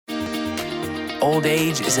old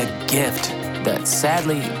age is a gift that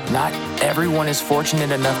sadly not everyone is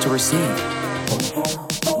fortunate enough to receive.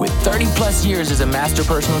 With 30 plus years as a master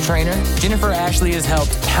personal trainer, Jennifer Ashley has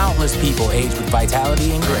helped countless people age with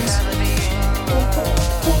vitality and grace.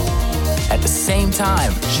 At the same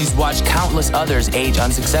time, she's watched countless others age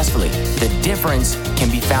unsuccessfully. The difference can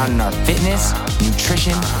be found in our fitness,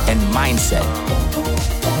 nutrition, and mindset.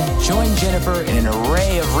 Join Jennifer and an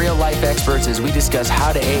array of real-life experts as we discuss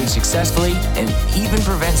how to age successfully and even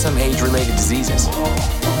prevent some age-related diseases.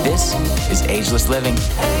 This is Ageless Living.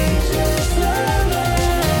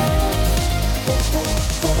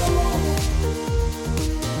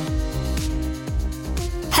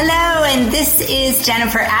 Hello, and this is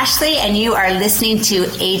Jennifer Ashley, and you are listening to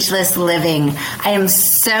Ageless Living. I am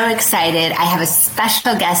so excited. I have a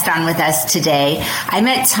special guest on with us today. I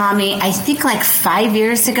met Tommy, I think like 5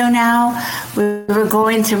 years ago now. We were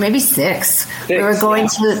going through maybe six. We were going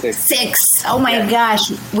through six. Oh my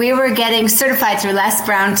gosh. We were getting certified through Les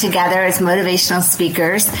Brown together as motivational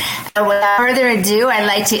speakers. So without further ado, I'd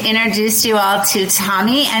like to introduce you all to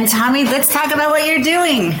Tommy. And Tommy, let's talk about what you're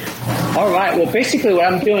doing. All right. Well, basically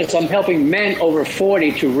what I'm doing is I'm helping men over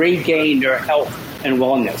 40 to regain their health and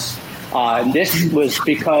wellness. This was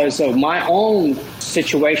because of my own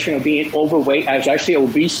situation of being overweight. I was actually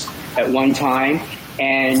obese at one time.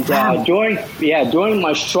 And during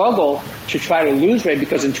my struggle to try to lose weight,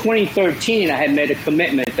 because in 2013 I had made a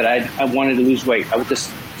commitment that I wanted to lose weight. I was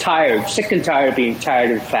just tired, sick and tired of being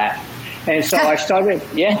tired and fat. And so I started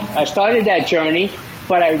that journey.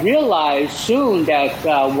 But I realized soon that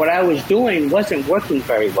what I was doing wasn't working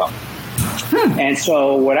very well. And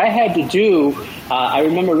so what I had to do, I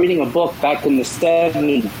remember reading a book back in the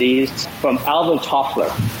 70s from Alvin Toffler,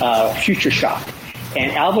 Future Shock.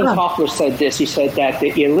 And Alvin Toffler said this. He said that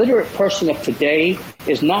the illiterate person of today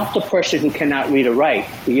is not the person who cannot read or write.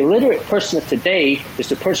 The illiterate person of today is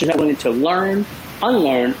the person who's willing to learn,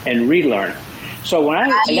 unlearn, and relearn. So when I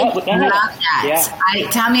love that. Yeah.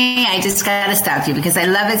 Tommy, I just got to stop you because I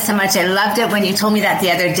love it so much. I loved it when you told me that the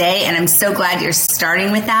other day, and I'm so glad you're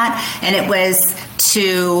starting with that. And it was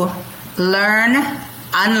to learn,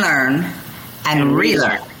 unlearn, and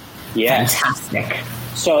relearn. Yes. Fantastic.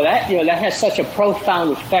 So that has such a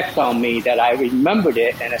profound effect on me that I remembered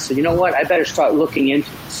it, and I said, you know what, I better start looking into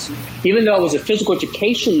this. Even though I was a physical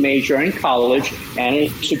education major in college and I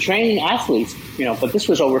used to train athletes, but this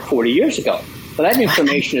was over 40 years ago. But that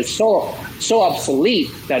information is so obsolete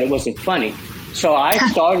that it wasn't funny. So I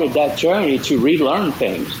started that journey to relearn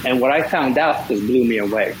things. And what I found out just blew me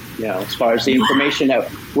away, as far as the information that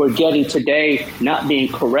we're getting today not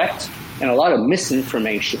being correct and a lot of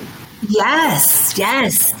misinformation. Yes.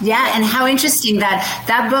 Yeah. And how interesting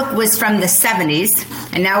that book was from the 70s.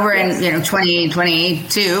 And now we're in,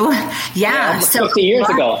 2022. Yeah. So 50 years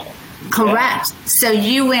ago. Correct. Yeah. So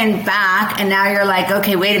you went back and now you're like,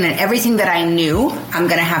 okay, wait a minute. Everything that I knew, I'm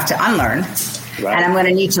going to have to unlearn. Right. And I'm going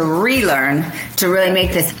to need to relearn to really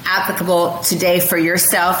make this applicable today for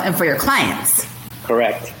yourself and for your clients.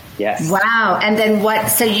 Correct. Yes. Wow. And then what?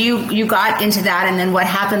 So you got into that, and then what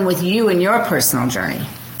happened with you in your personal journey?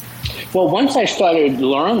 Well, once I started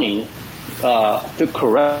learning the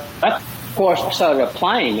correct course, I started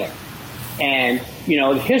applying it. And,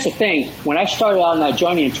 here's the thing. When I started on that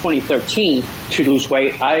journey in 2013 to lose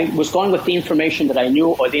weight, I was going with the information that I knew,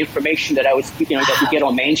 or the information that I was, that you get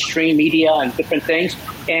on mainstream media and different things.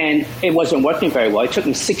 And it wasn't working very well. It took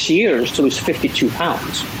me 6 years to lose 52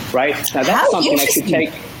 pounds, right? Now, that's something I should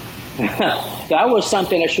take. That was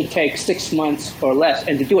something I should take 6 months or less,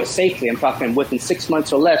 and to do it safely. I'm talking within 6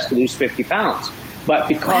 months or less to lose 50 pounds. But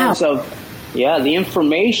because of the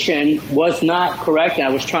information was not correct, and I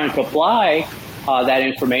was trying to apply that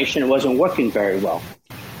information, it wasn't working very well.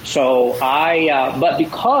 So but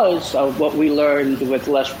because of what we learned with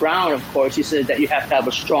Les Brown, of course, he said that you have to have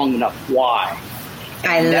a strong enough why.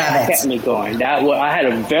 I love it. That kept me going. I had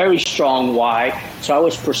a very strong why, so I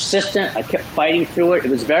was persistent. I kept fighting through it. It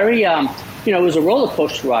was very, it was a roller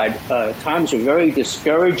coaster ride. Times were very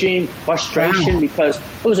discouraging, frustration, because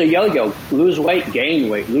it was a yo-yo. Lose weight, gain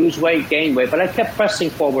weight, lose weight, gain weight. But I kept pressing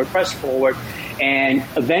forward, and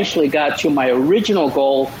eventually got to my original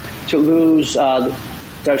goal to lose, that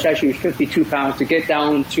was actually 52 pounds, to get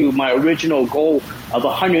down to my original goal of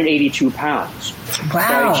 182 pounds. Wow.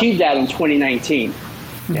 So I achieved that in 2019.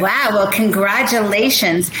 Yeah. Wow. Well,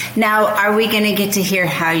 congratulations. Now, are we going to get to hear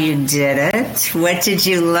how you did it? What did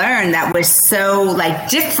you learn that was so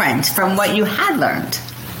different from what you had learned?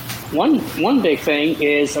 One big thing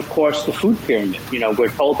is, of course, the food pyramid. We're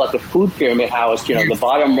told about the food pyramid, how it's, the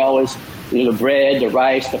bottom row is the bread, the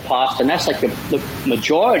rice, the pasta, and that's the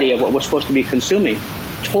majority of what we're supposed to be consuming.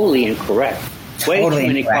 Totally incorrect. way Totally too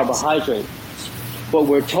many incorrect. carbohydrates. What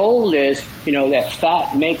we're told is, that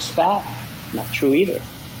fat makes fat. Not true either.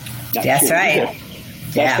 That's right. Either.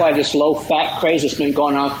 That's why this low-fat craze has been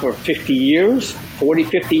going on for 50 years, 40,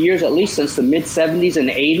 50 years at least, since the mid-'70s and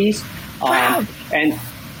the 80s. Wow. And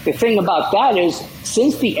the thing about that is,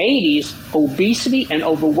 since the 80s, obesity and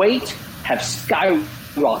overweight have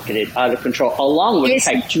skyrocketed out of control, along with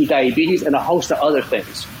type 2 diabetes and a host of other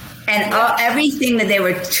things. And everything that they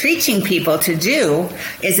were teaching people to do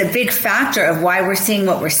is a big factor of why we're seeing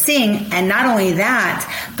what we're seeing. And not only that,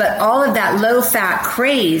 but all of that low-fat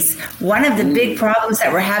craze, one of the big problems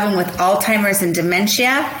that we're having with Alzheimer's and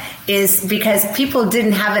dementia is because people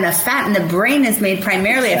didn't have enough fat, and the brain is made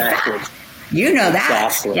primarily of fat. You know that.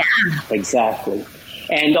 Exactly. Yeah. Exactly.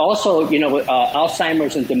 And also,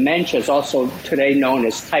 Alzheimer's and dementia is also today known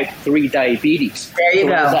as type 3 diabetes. There you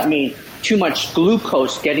go. What does that mean? Too much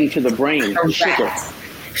glucose getting to the brain,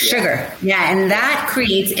 sugar. Yeah, and that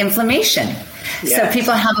creates inflammation. Yes. So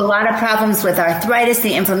people have a lot of problems with arthritis.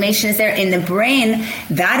 The inflammation is there in the brain.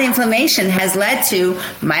 That inflammation has led to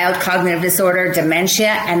mild cognitive disorder,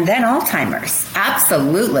 dementia, and then Alzheimer's.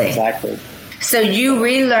 Absolutely. Exactly. So you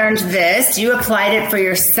relearned this, you applied it for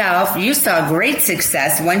yourself, you saw great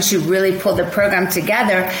success once you really pulled the program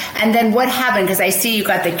together. And then what happened? Because I see you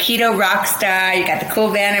got the keto rock star, you got the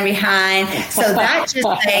cool banner behind. So that just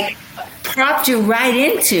propped you right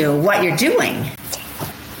into what you're doing.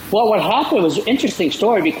 Well, what happened was an interesting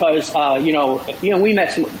story because, we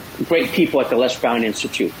met some great people at the Les Brown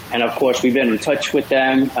Institute. And of course, we've been in touch with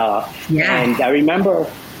them. And I remember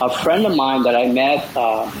a friend of mine that I met,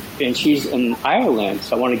 and she's in Ireland.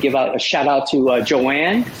 So I want to give out a shout out to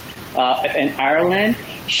Joanne in Ireland.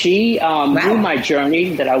 She knew my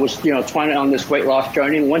journey, that I was, trying on this weight loss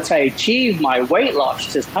journey. And once I achieved my weight loss, she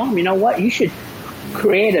says, Tom, you know what? You should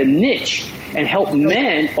create a niche and help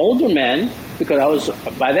men, older men, because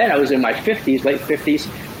by then I was in my 50s, late 50s,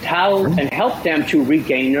 and help them to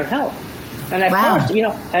regain their health. And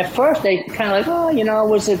at first they kind of like,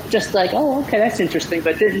 was it just like, okay, that's interesting,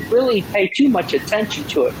 but didn't really pay too much attention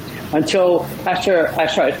to it until after I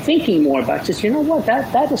started thinking more about it. Just, you know what,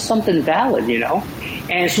 that is something valid,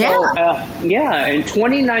 And so, in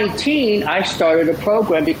 2019, I started a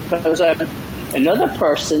program because another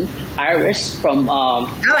person, Iris from I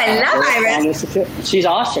love Iris. She's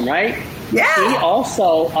awesome, right? Yeah. She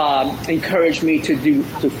also encouraged me to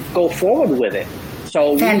go forward with it.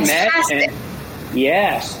 So Fantastic. we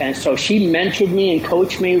met, and so she mentored me and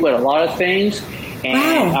coached me with a lot of things,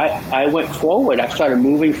 and I went forward. I started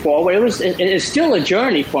moving forward. It's still a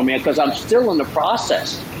journey for me because I'm still in the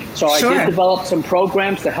process. So I did develop some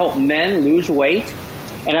programs to help men lose weight,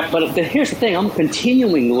 but here's the thing: I'm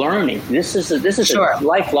continuing learning. This is a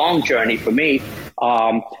lifelong journey for me.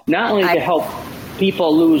 Not only to help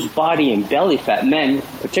people lose body and belly fat, men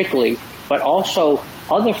particularly, but also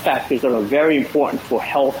other factors that are very important for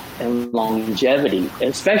health and longevity,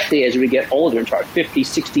 especially as we get older into our 50s,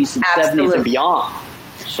 60s, and 70s and beyond.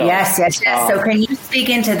 So, yes. So can you speak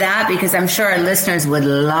into that? Because I'm sure our listeners would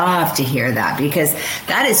love to hear that, because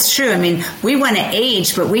that is true. I mean, we want to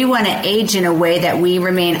age, but we want to age in a way that we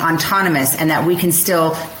remain autonomous and that we can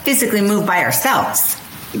still physically move by ourselves.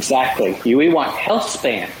 Exactly. We want health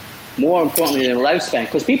span. More importantly than lifespan,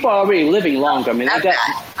 because people are already living longer. I mean,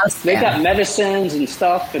 they got medicines and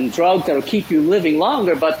stuff and drugs that'll keep you living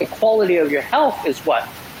longer, but the quality of your health is what?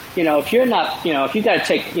 If you're not, if you got to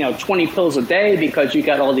take, 20 pills a day because you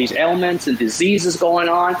got all these ailments and diseases going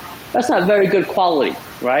on, that's not very good quality,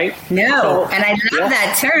 right? No, and I love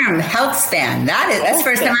that term, health span. That's the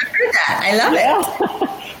first time I've heard that. I love it.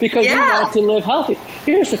 Because you want to live healthy.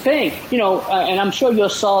 Here's the thing, and I'm sure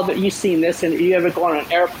you've seen this, and you ever go on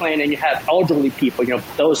an airplane and you have elderly people,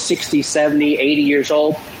 those 60, 70, 80 years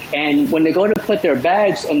old, and when they go to put their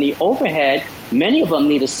bags on the overhead, many of them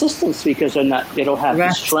need assistance because they don't have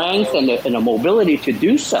the strength and the mobility to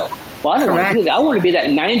do so. Well, I don't want to do that. I want to be that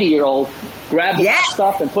 90-year-old grabbing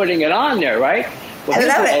stuff and putting it on there, right? Well,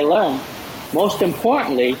 here's what I learned. Most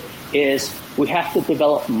importantly is we have to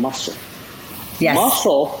develop muscle. Yes.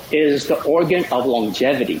 Muscle is the organ of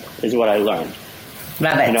longevity, is what I learned.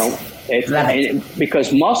 Love it.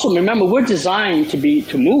 Because muscle, remember, we're designed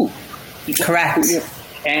to move. Correct.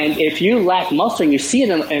 And if you lack muscle, you see it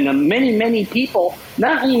in many, many people,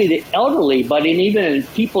 not only the elderly, but even in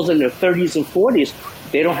people in their 30s and 40s,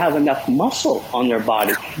 they don't have enough muscle on their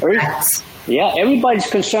body. Everybody's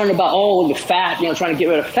concerned about, the fat, trying to get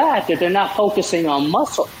rid of fat, that they're not focusing on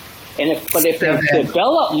muscle. But if they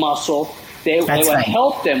develop muscle, they will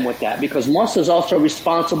help them with that, because muscle is also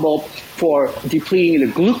responsible for depleting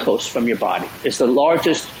the glucose from your body. It's the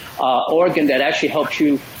largest organ that actually helps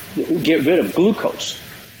you get rid of glucose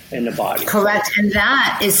in the body. Correct. And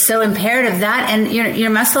that is so imperative. That and your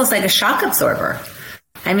muscle is like a shock absorber.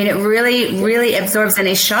 I mean, it really, really absorbs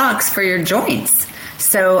any shocks for your joints.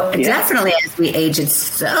 So definitely as we age, it's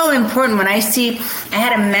so important. I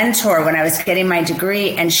had a mentor when I was getting my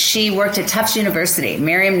degree, and she worked at Tufts University,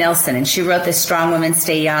 Miriam Nilsson, and she wrote the Strong Women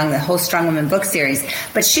Stay Young, the whole Strong Women book series.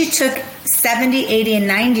 But she took 70, 80, and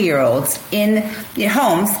 90-year-olds in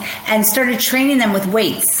homes and started training them with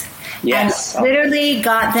weights. Yes. And literally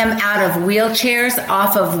got them out of wheelchairs,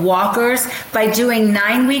 off of walkers, by doing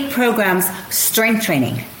 9-week programs, strength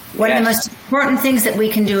training. One of the most important things that we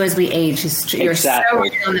can do as we age is you're so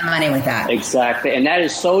right on the money with that. Exactly. And that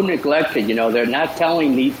is so neglected. They're not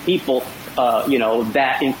telling these people,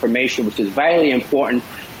 that information, which is vitally important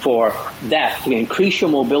for that, to increase your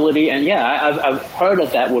mobility. And I've heard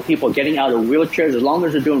of that, where people are getting out of wheelchairs as long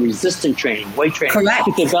as they're doing resistance training, weight training,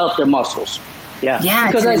 to develop their muscles. Yeah.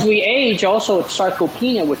 Because as we age, also it's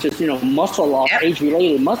sarcopenia, which is, muscle loss,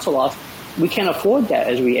 age-related muscle loss. We can't afford that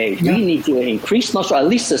as we age. We need to increase muscle, at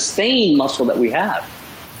least sustain muscle that we have.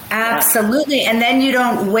 Absolutely. And then you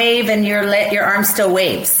don't wave and your arm still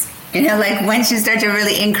waves. Like once you start to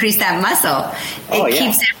really increase that muscle, it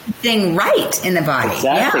keeps everything right in the body.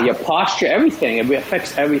 Exactly. Your posture, everything. It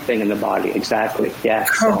affects everything in the body. Exactly. Yeah.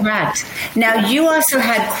 Correct. Now, you also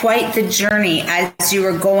had quite the journey as you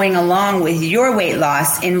were going along with your weight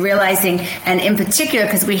loss in realizing, and in particular,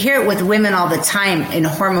 because we hear it with women all the time in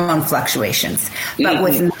hormone fluctuations. But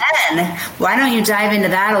with men, why don't you dive into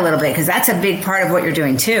that a little bit? Because that's a big part of what you're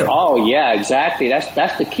doing too. Oh, yeah, exactly.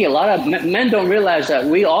 That's the key. A lot of men don't realize that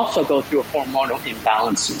we also go through hormonal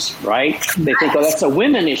imbalances, right? They think, oh, that's a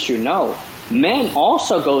women issue. No, men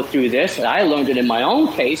also go through this. And I learned it in my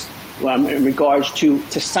own case in regards to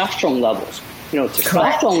testosterone levels.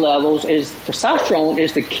 Testosterone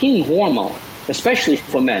is the king hormone, especially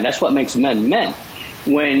for men. That's what makes men men.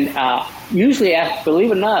 When usually,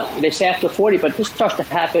 believe it or not, they say after 40, but this starts to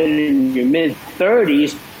happen in your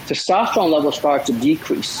mid-30s, testosterone levels start to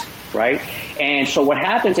decrease. Right? And so what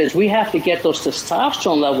happens is we have to get those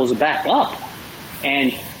testosterone levels back up.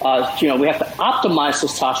 And, we have to optimize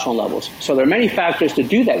testosterone levels. So there are many factors to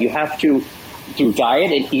do that. You have to, through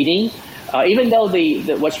diet and eating, even though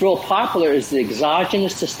what's real popular is the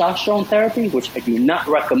exogenous testosterone therapy, which I do not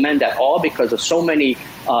recommend at all because of so many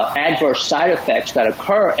adverse side effects that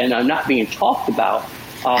occur and are not being talked about.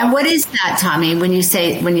 And what is that, Tommy, when you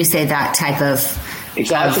say that type of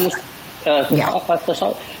exogenous?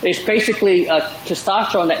 It's basically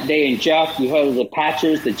testosterone that they inject. You heard of the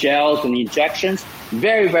patches, the gels, and the injections.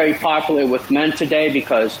 Very, very popular with men today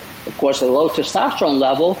because, of course, a low testosterone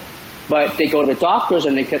level, but they go to doctors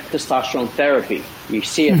and they get testosterone therapy. You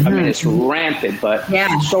see it. I mean, it's rampant, but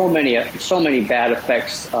so many bad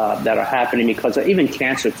effects that are happening because of even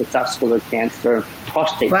cancer, testicular cancer,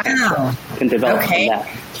 prostate cancer can develop from that.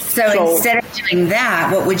 So instead of doing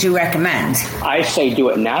that, what would you recommend? I say do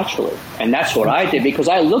it naturally. And that's what I did because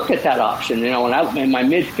I looked at that option. When I'm in my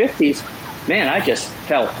mid-50s, man, I just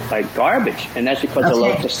felt like garbage. And that's because of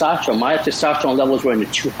low testosterone. My testosterone levels were in the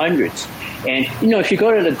 200s. And, if you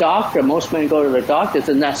go to the doctor, most men go to the doctors,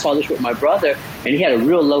 and I saw this with my brother, and he had a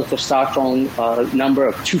real low testosterone number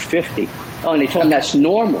of 250. Oh, and they told him that's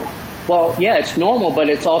normal. Well, yeah, it's normal, but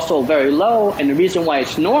it's also very low. And the reason why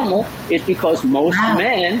it's normal is because most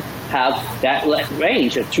men have that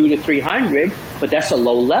range of 200 to 300, but that's a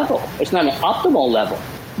low level. It's not an optimal level.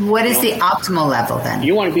 What is the optimal level then?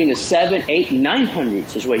 You want to be in the 700, 800,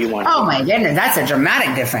 900s is where you want to be. Oh, my goodness. That's a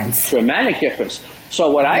dramatic difference. Dramatic difference. So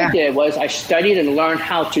what I did was I studied and learned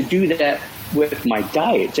how to do that with my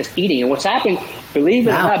diet, just eating. And what's happening, believe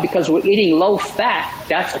it or not, because we're eating low fat,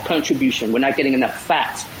 that's a contribution. We're not getting enough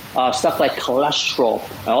fats. Stuff like cholesterol,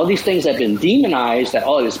 all these things have been demonized that,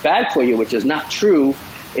 it's bad for you, which is not true,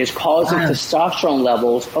 is causing testosterone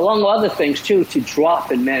levels, along with other things too, to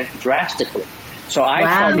drop in men drastically. So I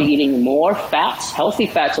started eating more fats, healthy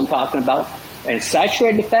fats I'm talking about, and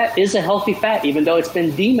saturated fat is a healthy fat, even though it's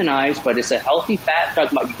been demonized, but it's a healthy fat.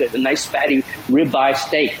 Talking about you get a nice fatty ribeye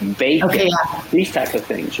steak, bacon, these types of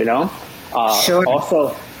things,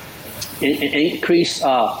 Also, increase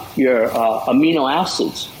your amino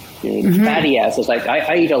acids. Fatty acids. Like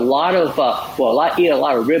I eat a lot of I eat a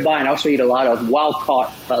lot of ribeye, and I also eat a lot of wild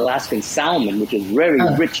caught Alaskan salmon, which is very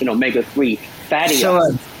rich in omega-3 fatty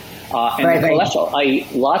acids. And cholesterol. I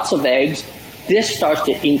eat lots of eggs. This starts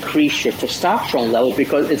to increase your testosterone levels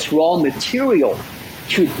because it's raw material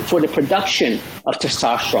for the production of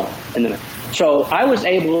testosterone. So I was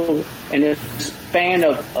able, in a span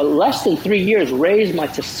of less than 3 years, raise my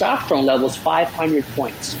testosterone levels 500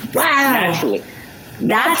 points. Wow. Naturally.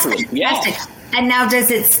 That's fantastic. And now,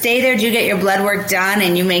 does it stay there? Do you get your blood work done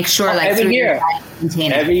and you make sure, like, every year?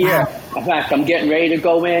 Every year. Wow. In fact, I'm getting ready to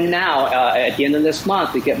go in now at the end of this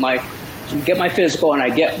month to get my physical,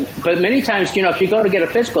 but many times, if you go to get a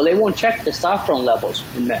physical, they won't check testosterone levels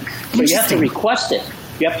in men. So you have to request it.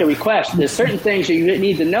 You have to request. There's certain things that you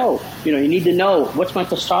need to know. You need to know what's my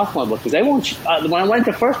testosterone level, because they won't. When I went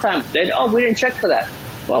the first time, we didn't check for that.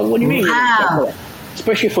 Well, what do you mean? You didn't check for that?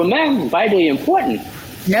 Especially for men, vitally important.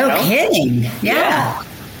 No kidding. Yeah.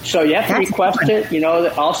 So you have to request it.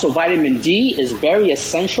 Also vitamin D is very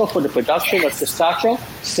essential for the production of testosterone.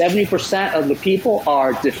 70% of the people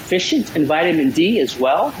are deficient in vitamin D as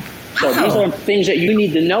well. So these are things that you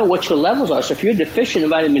need to know what your levels are. So if you're deficient in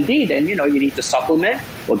vitamin D, then you need to supplement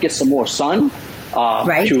or get some more sun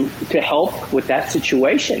to help with that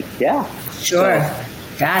situation. Yeah. Sure.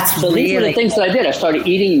 So these are the things that I did. I started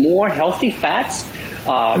eating more healthy fats.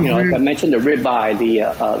 Like I mentioned, the ribeye, the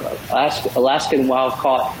Alaskan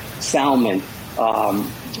wild-caught salmon.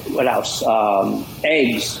 What else?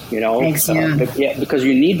 Eggs. Eggs, because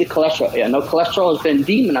you need the cholesterol. I know cholesterol has been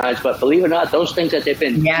demonized, but believe it or not, those things that they've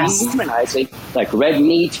been demonizing, like red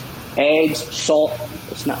meat, eggs, salt,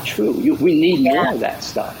 it's not true. We need more of that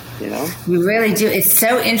stuff. We really do. It's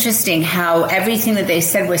so interesting how everything that they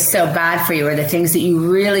said was so bad for you are the things that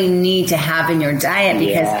you really need to have in your diet,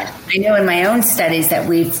 because I know in my own studies that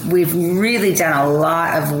we've really done a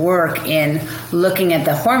lot of work in looking at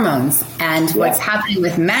the hormones, and what's happening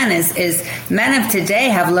with men is men of today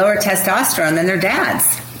have lower testosterone than their dads.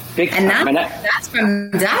 That's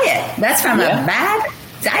from diet. That's from a bad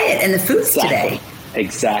diet and the foods today.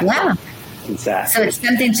 Exactly. Yeah. Exactly. So it's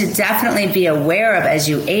something to definitely be aware of as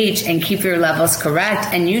you age and keep your levels correct.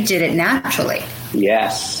 And you did it naturally.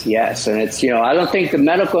 Yes. And it's, I don't think the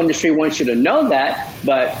medical industry wants you to know that,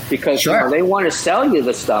 but because they want to sell you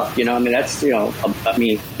the stuff, that's,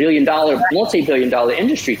 multi-billion dollar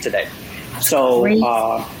industry today. So,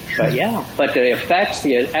 but the effects,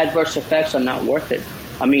 the adverse effects are not worth it.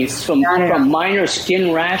 From minor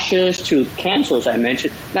skin rashes to cancers, I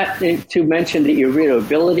mentioned, not to mention the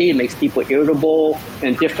irritability, it makes people irritable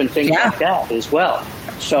and different things like that as well.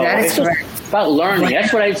 So it's just about learning.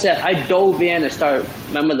 That's what I said. I dove in and started,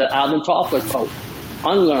 remember the album talk was called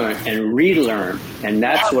Unlearn and Relearn. And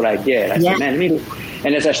that's what I did. I said, man,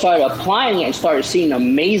 and as I started applying it and started seeing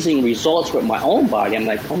amazing results with my own body, I'm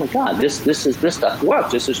like, oh my God, this stuff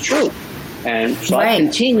works. This is true. And so I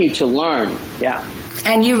continue to learn. Yeah.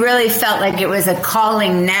 And you really felt like it was a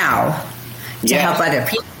calling now to help other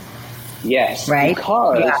people. Yes. Right?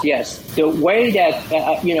 Because, the way that,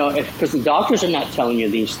 because the doctors are not telling you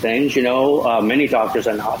these things, many doctors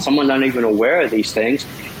are not. Some are not even aware of these things.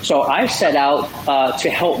 So I set out to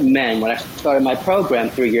help men when I started my program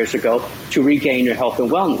 3 years ago to regain their health and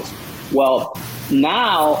wellness. Well,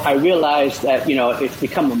 now I realize that, it's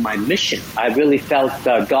become my mission. I really felt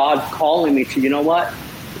God calling me to,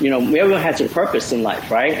 everyone has a purpose in life,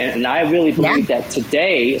 right? And I really believe that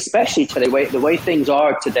today, especially today, the way things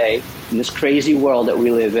are today in this crazy world that we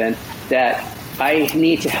live in, that I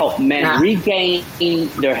need to help men regain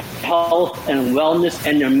their health and wellness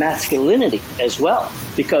and their masculinity as well.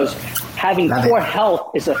 Because having poor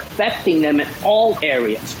health is affecting them in all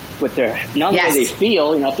areas. With their, not only they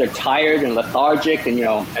feel, if they're tired and lethargic and,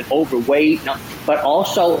 and overweight, but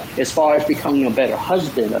also as far as becoming a better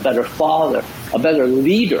husband, a better father, a better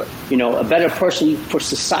leader, a better person for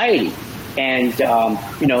society. And,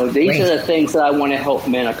 these are the things that I want to help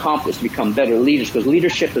men accomplish, become better leaders, because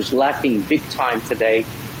leadership is lacking big time today,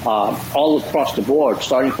 all across the board,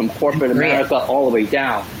 starting from corporate America all the way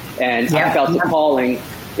down. And I felt the calling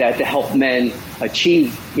that to help men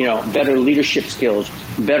achieve, better leadership skills,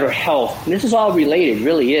 better health. And this is all related,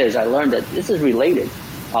 really is. I learned that this is related.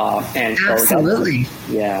 Absolutely.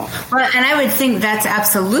 Well, and I would think that's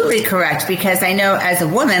absolutely correct, because I know as a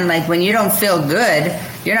woman, like when you don't feel good,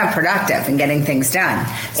 you're not productive in getting things done.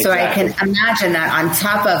 So I can imagine that on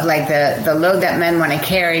top of like the load that men want to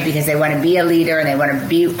carry because they want to be a leader and they want to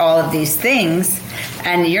be all of these things,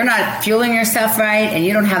 and you're not fueling yourself right and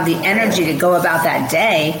you don't have the energy to go about that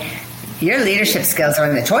day, your leadership skills are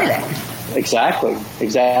in the toilet. Exactly.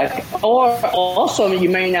 Or also, you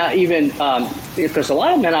may not even, because a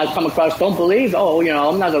lot of men I've come across don't believe,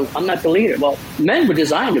 I'm not the leader. Well, men were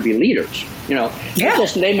designed to be leaders.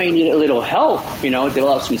 Just they may need a little help.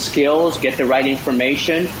 Develop some skills, get the right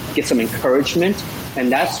information, get some encouragement, and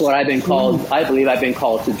that's what I've been called. I believe I've been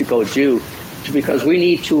called to go do, because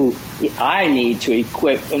I need to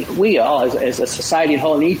equip, and we all as a society as a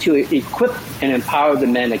whole need to equip and empower the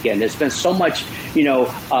men again. There's been so much,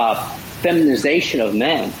 feminization of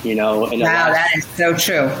men, Wow, that is so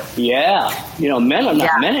true. Yeah. Men are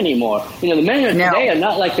not men anymore. The men today are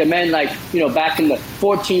not like the men back in the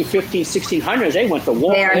 14, 15, 1600s. They went to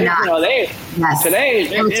war. They are not. Today,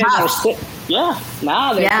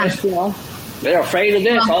 now they just, they're afraid of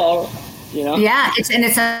this. Yeah,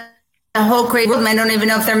 it's a whole crazy world. Men don't even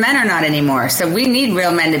know if they're men or not anymore. So we need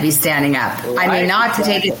real men to be standing up. Right, I mean, not to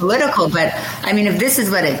take it political, but I mean, if this is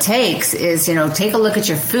what it takes is, take a look at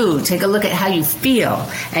your food, take a look at how you feel.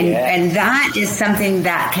 And that is something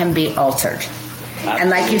that can be altered. Absolutely. And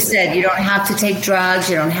like you said, you don't have to take drugs.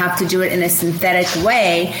 You don't have to do it in a synthetic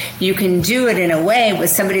way. You can do it in a way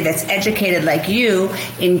with somebody that's educated like you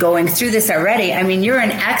in going through this already. I mean, you're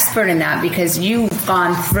an expert in that because you've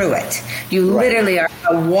gone through it. You literally are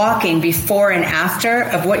walking before and after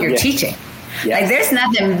of what you're teaching. Yeah. Like there's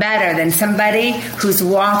nothing better than somebody who's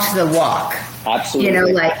walked the walk.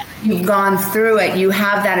 Absolutely. You've gone through it. You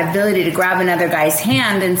have that ability to grab another guy's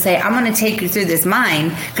hand and say, I'm going to take you through this mine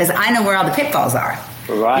because I know where all the pitfalls are.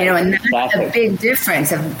 Right. And that's a big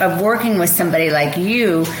difference of working with somebody like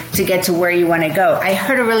you to get to where you want to go. I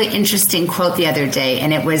heard a really interesting quote the other day,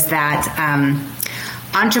 and it was that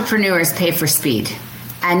entrepreneurs pay for speed.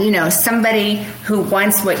 And, somebody who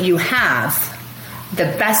wants what you have, the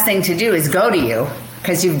best thing to do is go to you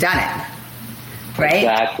because you've done it. Right?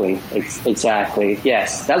 Exactly.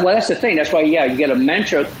 Yes. That's the thing. That's why, you get a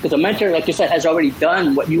mentor, because a mentor, like you said, has already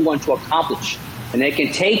done what you want to accomplish. And they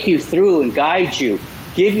can take you through and guide you,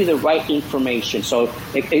 give you the right information. So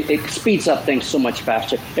it speeds up things so much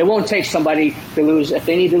faster. It won't take somebody to lose, if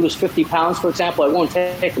they need to lose 50 pounds, for example, it won't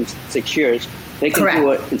take them 6 years. They can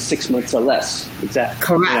do it in 6 months or less. Exactly.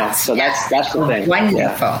 Correct. So that's the thing.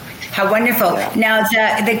 Wonderful. Yeah. How wonderful. Yeah. Now,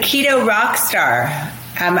 the Keto Rockstar,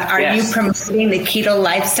 are you promoting the keto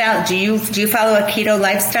lifestyle? Do you follow a keto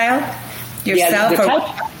lifestyle yourself?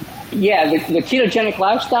 The ketogenic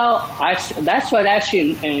lifestyle, that's what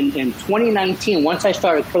actually in 2019, once I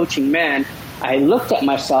started coaching men, I looked at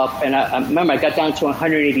myself and I remember I got down to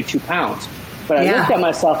 182 pounds. But I looked at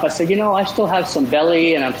myself, I said, I still have some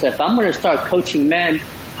belly. And I said, if I'm going to start coaching men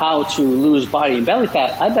how to lose body and belly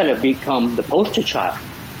fat, I better become the poster child.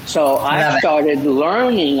 So I started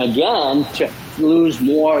learning again to lose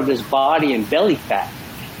more of this body and belly fat.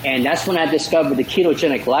 And that's when I discovered the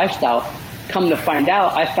ketogenic lifestyle. Come to find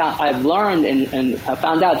out, I've learned and I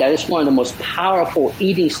found out that it's one of the most powerful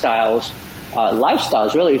eating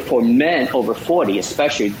lifestyles really for men over 40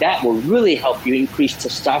 especially. That will really help you increase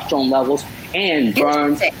testosterone levels and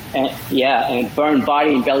burn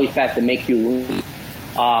body and belly fat to make you lean.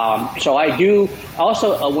 So I do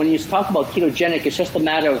also, when you talk about ketogenic, it's just a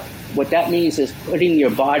matter of what that means is putting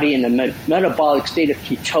your body in a metabolic state of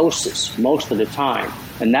ketosis most of the time.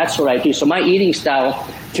 And that's what I do. So my eating style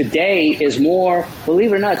today is more,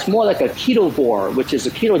 believe it or not, it's more like a ketovore, which is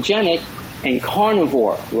a ketogenic and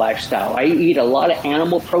carnivore lifestyle. I eat a lot of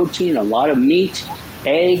animal protein, a lot of meat,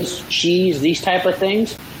 eggs, cheese, these type of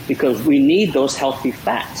things, because we need those healthy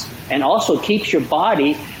fats. And also keeps your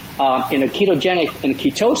body in a ketogenic and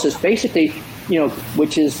ketosis, basically,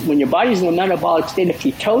 which is when your body's in a metabolic state of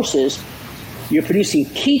ketosis, you're producing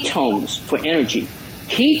ketones for energy.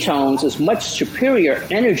 Ketones is much superior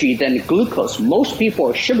energy than glucose. Most people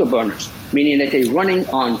are sugar burners, meaning that they're running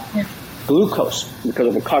on glucose because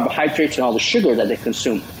of the carbohydrates and all the sugar that they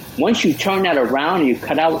consume. Once you turn that around and you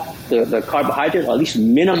cut out the carbohydrates, or at least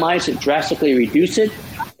minimize it, drastically reduce it,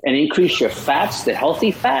 and increase your fats, the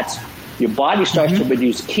healthy fats, your body starts to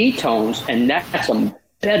produce ketones, and that's a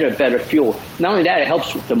better fuel. Not only that, it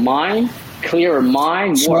helps with the mind, clearer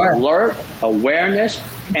mind, more alert, awareness,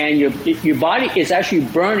 and your body is actually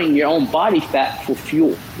burning your own body fat for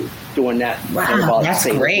fuel doing that. Wow, that's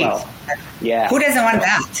great. Well. Yeah. Who doesn't want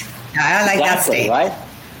that? I like that state. Right?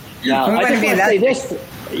 Now, I just want to say this.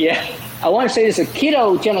 Yeah. I want to say this. A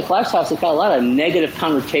ketogenic lifestyle has got a lot of negative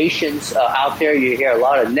connotations out there. You hear a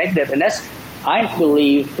lot of negative, and that's, I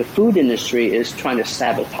believe the food industry is trying to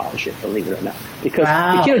sabotage it, believe it or not. Because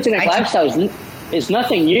the ketogenic lifestyle is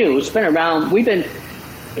nothing new. It's been around. We've been,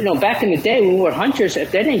 back in the day when we were hunters,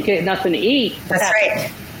 if they didn't get nothing to eat, that's right.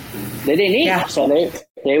 They didn't eat. Yeah. So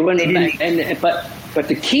they wouldn't. But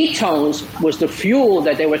the ketones was the fuel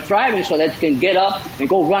that they were thriving, so that they can get up and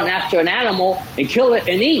go run after an animal and kill it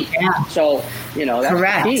and eat. Yeah. So, that's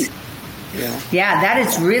correct. Key. Yeah, that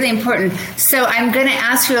is really important. So I'm going to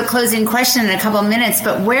ask you a closing question in a couple of minutes,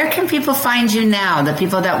 but where can people find you now? The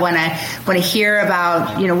people that want to hear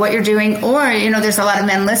about, what you're doing, or, there's a lot of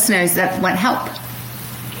men listeners that want help.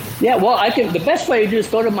 Yeah, well, the best way to do is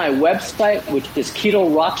go to my website, which is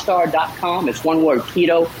ketorockstar.com. It's one word,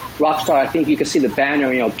 keto rockstar. I think you can see the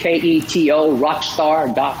banner, KETO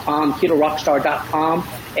rockstar.com, ketorockstar.com.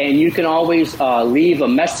 And you can always leave a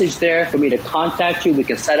message there for me to contact you. We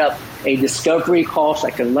can set up a discovery call so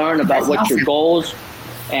I can learn about what your goals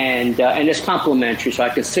and it's complimentary. So I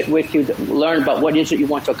can sit with you, learn about what is it you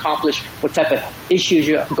want to accomplish, what type of issues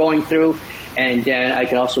you're going through. And then I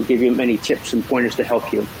can also give you many tips and pointers to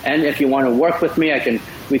help you. And if you want to work with me,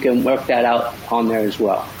 we can work that out on there as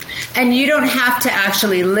well. And you don't have to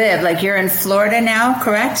actually live, like you're in Florida now,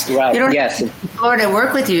 correct? Right, you don't yes. have to Florida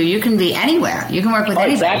work with you. You can be anywhere. You can work with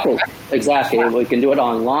anybody. Exactly. We can do it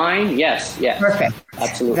online. Yes. Perfect.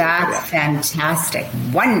 Absolutely. That's fantastic.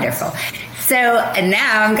 Wonderful. So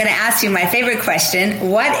now I'm going to ask you my favorite question.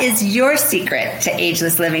 What is your secret to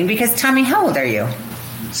ageless living? Because Tommy, how old are you?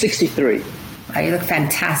 63. Oh, you look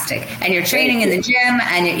fantastic. And you're training in the gym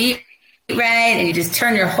and you eat right and you just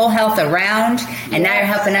turn your whole health around and now you're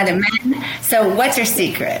helping other men. So what's your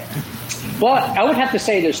secret? Well, I would have to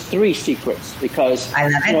say there's 3 secrets because, I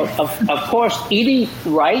love it. Of course, eating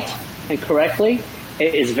right and correctly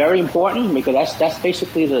is very important because that's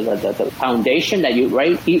basically the foundation that you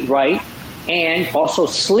eat right, and also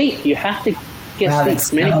sleep. You have to get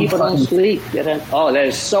sleep. Many people don't sleep. That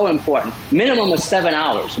is so important. Minimum of 7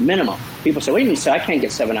 hours. Minimum. People say, what do you mean? So I can't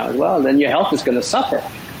get 7 hours. Well, then your health is going to suffer.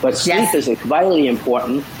 But sleep is vitally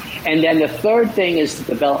important. And then the third thing is to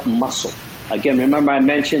develop muscle. Again, remember I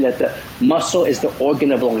mentioned that the muscle is the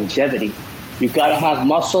organ of longevity. You've got to have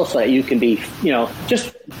muscle so that you can be,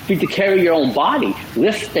 just to carry your own body,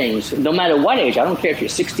 lift things, no matter what age. I don't care if you're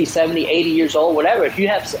 60, 70, 80 years old, whatever. If you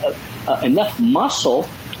have enough muscle,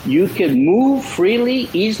 you can move freely,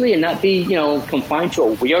 easily, and not be, confined to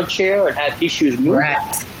a wheelchair and have issues moving.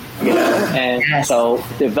 Right. So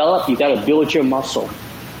you got to build your muscle.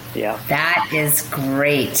 Yeah. That is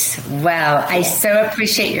great. Well, I so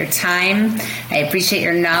appreciate your time. I appreciate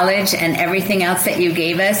your knowledge and everything else that you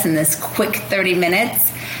gave us in this quick 30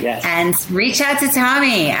 minutes. Yes. And reach out to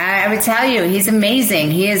Tommy. I would tell you, he's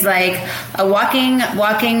amazing. He is like a walking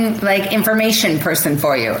like information person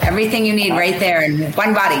for you. Everything you need right there in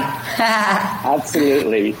one body.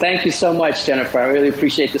 Absolutely. Thank you so much, Jennifer. I really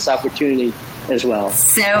appreciate this opportunity as well.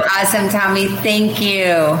 So awesome, Tommy. Thank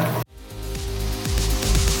you.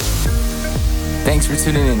 Thanks for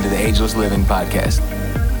tuning in to the Ageless Living Podcast.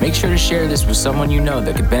 Make sure to share this with someone you know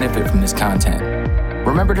that could benefit from this content.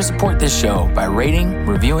 Remember to support this show by rating,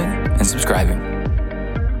 reviewing, and subscribing.